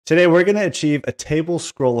Today, we're going to achieve a table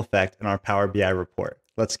scroll effect in our Power BI report.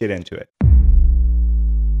 Let's get into it.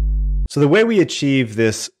 So the way we achieve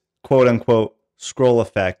this quote unquote scroll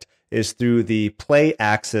effect is through the play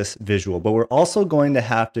axis visual, but we're also going to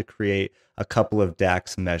have to create a couple of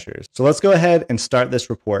DAX measures. So let's go ahead and start this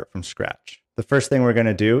report from scratch. The first thing we're going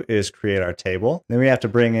to do is create our table. Then we have to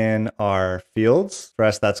bring in our fields. For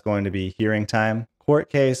us, that's going to be hearing time, court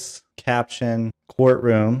case, caption,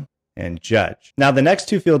 courtroom, and judge. Now, the next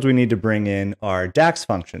two fields we need to bring in are DAX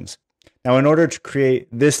functions. Now, in order to create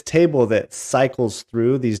this table that cycles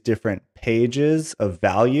through these different pages of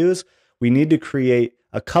values, we need to create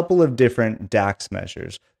a couple of different DAX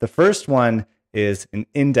measures. The first one is an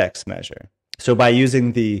index measure. So by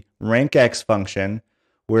using the rankx function,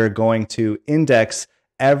 we're going to index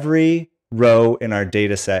every row in our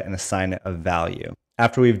data set and assign it a value.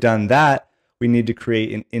 After we've done that, we need to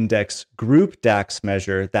create an index group DAX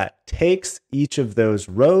measure that takes each of those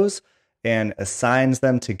rows and assigns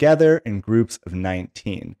them together in groups of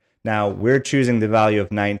 19. Now, we're choosing the value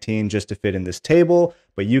of 19 just to fit in this table,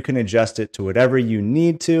 but you can adjust it to whatever you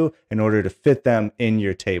need to in order to fit them in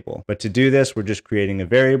your table. But to do this, we're just creating a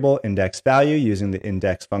variable index value using the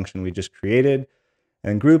index function we just created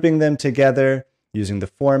and grouping them together using the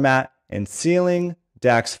format and ceiling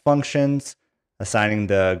DAX functions, assigning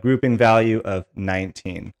the grouping value of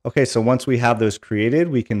 19. Okay, so once we have those created,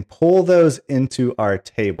 we can pull those into our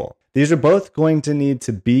table. These are both going to need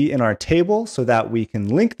to be in our table so that we can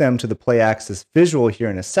link them to the play axis visual here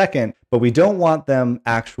in a second, but we don't want them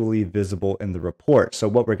actually visible in the report. So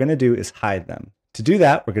what we're going to do is hide them. To do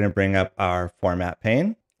that, we're going to bring up our format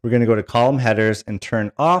pane. We're going to go to column headers and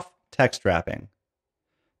turn off text wrapping.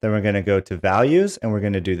 Then we're going to go to values and we're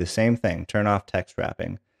going to do the same thing, turn off text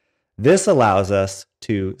wrapping. This allows us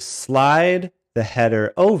to slide the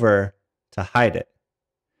header over to hide it.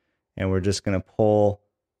 And we're just going to pull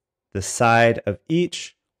the side of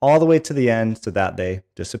each all the way to the end so that they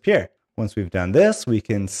disappear. Once we've done this, we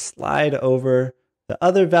can slide over the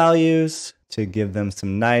other values to give them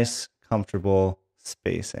some nice, comfortable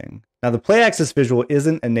spacing. Now, the play axis visual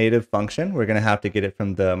isn't a native function. We're going to have to get it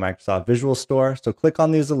from the Microsoft Visual Store. So click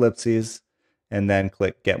on these ellipses and then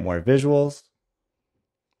click Get More Visuals.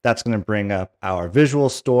 That's going to bring up our visual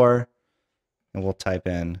store and we'll type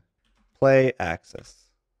in play axis.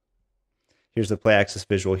 Here's the play axis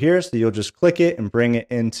visual here. So you'll just click it and bring it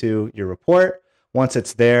into your report. Once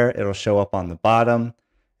it's there, it'll show up on the bottom.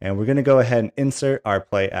 And we're going to go ahead and insert our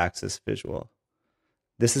play axis visual.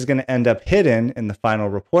 This is going to end up hidden in the final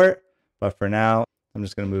report, but for now, I'm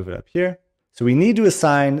just going to move it up here. So we need to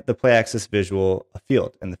assign the play axis visual a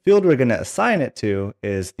field. And the field we're going to assign it to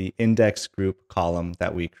is the index group column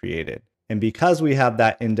that we created. And because we have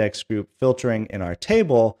that index group filtering in our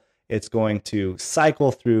table, it's going to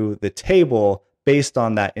cycle through the table based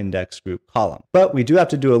on that index group column. But we do have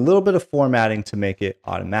to do a little bit of formatting to make it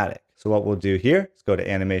automatic. So what we'll do here is go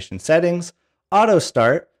to animation settings, auto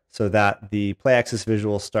start, so that the play axis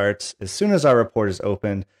visual starts as soon as our report is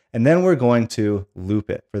opened, and then we're going to loop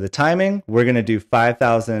it. For the timing, we're going to do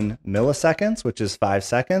 5,000 milliseconds, which is 5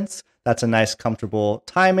 seconds. That's a nice, comfortable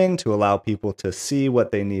timing to allow people to see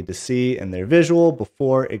what they need to see in their visual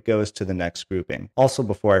before it goes to the next grouping. Also,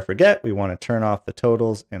 before I forget, we want to turn off the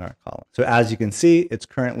totals in our column. So as you can see, it's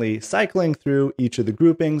currently cycling through each of the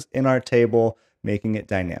groupings in our table, making it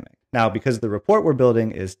dynamic. Now, because the report we're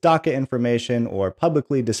building is docket information or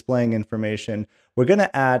publicly displaying information, we're going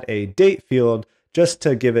to add a date field just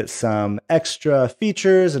to give it some extra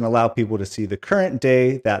features and allow people to see the current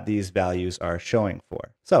day that these values are showing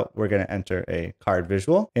for. So we're going to enter a card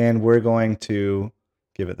visual and we're going to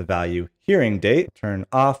give it the value hearing date, turn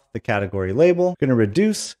off the category label, going to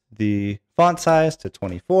reduce the font size to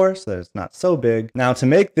 24 so that it's not so big. Now to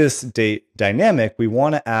make this date dynamic, we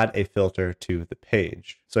want to add a filter to the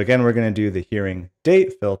page. So again, we're going to do the hearing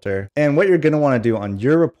date filter. And what you're going to want to do on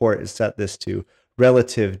your report is set this to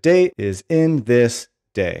relative date is in this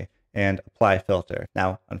day and apply filter.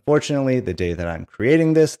 Now, unfortunately, the day that I'm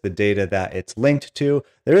creating this, the data that it's linked to,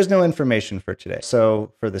 there is no information for today.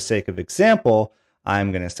 So for the sake of example,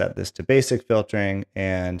 I'm going to set this to basic filtering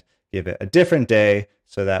and give it a different day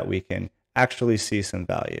so that we can actually see some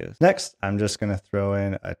values. Next, I'm just going to throw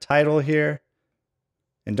in a title here.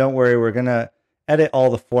 And don't worry, we're going to edit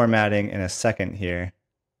all the formatting in a second here.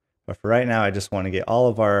 But for right now, I just want to get all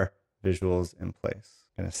of our visuals in place.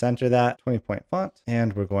 I'm going to center that 20-point font,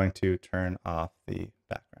 and we're going to turn off the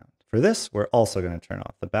background. For this, we're also going to turn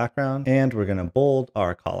off the background, and we're going to bold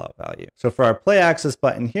our callout value. So for our play axis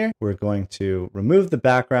button here, we're going to remove the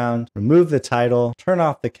background, remove the title, turn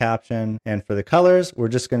off the caption, and for the colors, we're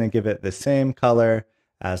just going to give it the same color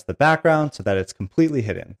as the background so that it's completely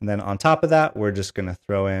hidden. And then on top of that, we're just going to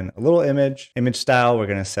throw in a little image. Image style, we're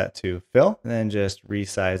going to set to fill, and then just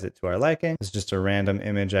resize it to our liking. It's just a random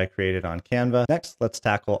image I created on Canva. Next, let's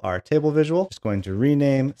tackle our table visual. Just going to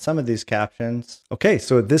rename some of these captions. Okay,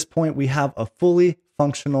 so at this point, we have a fully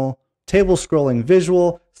functional table scrolling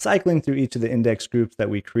visual, cycling through each of the index groups that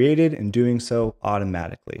we created and doing so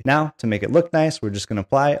automatically. Now, to make it look nice, we're just going to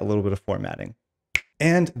apply a little bit of formatting.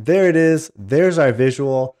 And there it is. There's our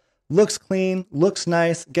visual. Looks clean, looks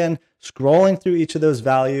nice. Again, scrolling through each of those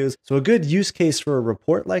values. So a good use case for a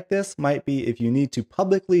report like this might be if you need to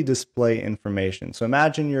publicly display information. So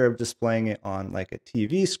imagine you're displaying it on like a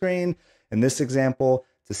TV screen. In this example,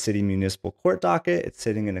 it's a city municipal court docket. It's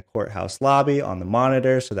sitting in a courthouse lobby on the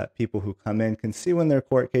monitor so that people who come in can see when their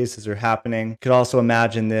court cases are happening. You could also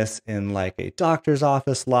imagine this in like a doctor's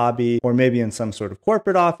office lobby, or maybe in some sort of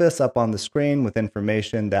corporate office up on the screen with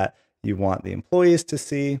information that you want the employees to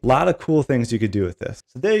see. A lot of cool things you could do with this.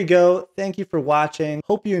 So there you go. Thank you for watching.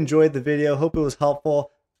 Hope you enjoyed the video. Hope it was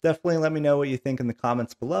helpful. Definitely let me know what you think in the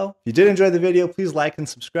comments below. If you did enjoy the video, please like and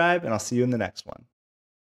subscribe, and I'll see you in the next one.